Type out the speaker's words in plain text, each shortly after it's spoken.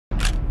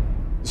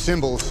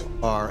Symbols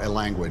are a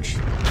language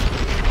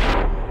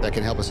that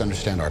can help us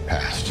understand our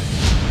past.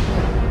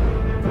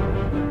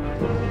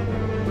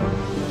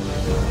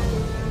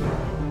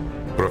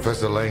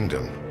 Professor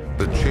Langdon,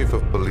 the chief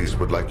of police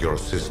would like your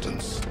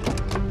assistance.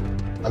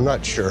 I'm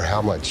not sure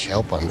how much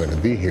help I'm going to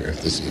be here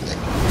this evening.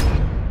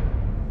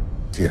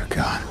 Dear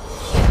God.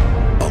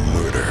 A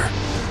murder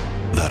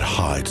that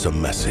hides a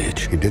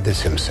message. He did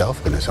this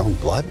himself in his own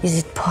blood? Is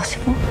it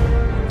possible?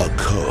 A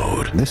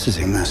code This is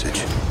a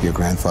message. Your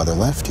grandfather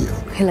left you.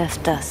 He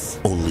left us.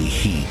 only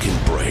he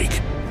can break.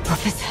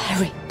 Professor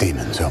Harry.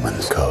 Demons,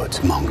 omens,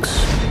 codes, monks.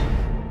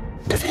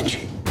 Da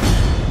Vinci.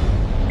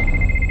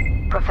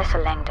 Professor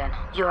Langdon,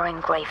 you're in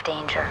grave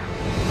danger.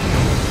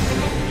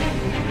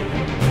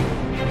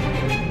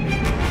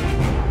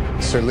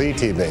 Sir Lee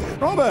evening.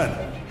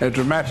 Robert! A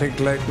dramatic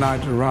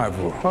late-night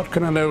arrival. What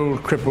can an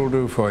old cripple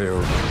do for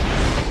you?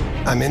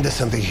 I'm into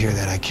something here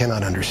that I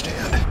cannot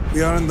understand.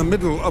 We are in the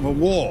middle of a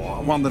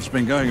war, one that's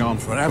been going on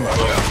forever.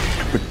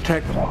 To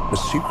protect a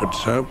secret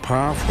so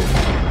powerful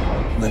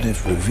that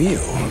if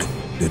revealed,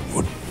 it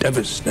would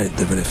devastate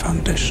the very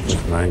foundations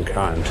of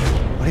mankind.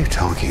 What are you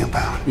talking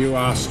about? You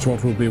asked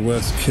what would be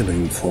worth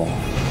killing for.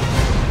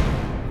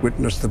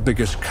 Witness the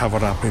biggest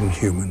cover-up in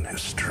human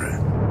history.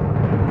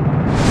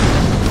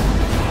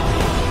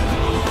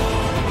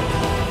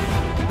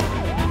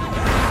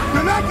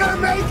 You're not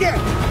gonna make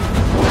it!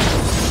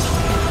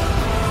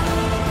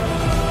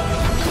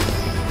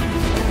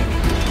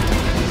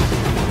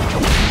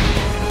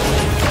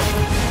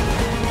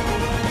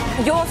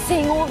 You're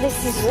saying all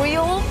this is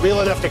real?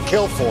 Real enough to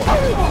kill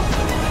for.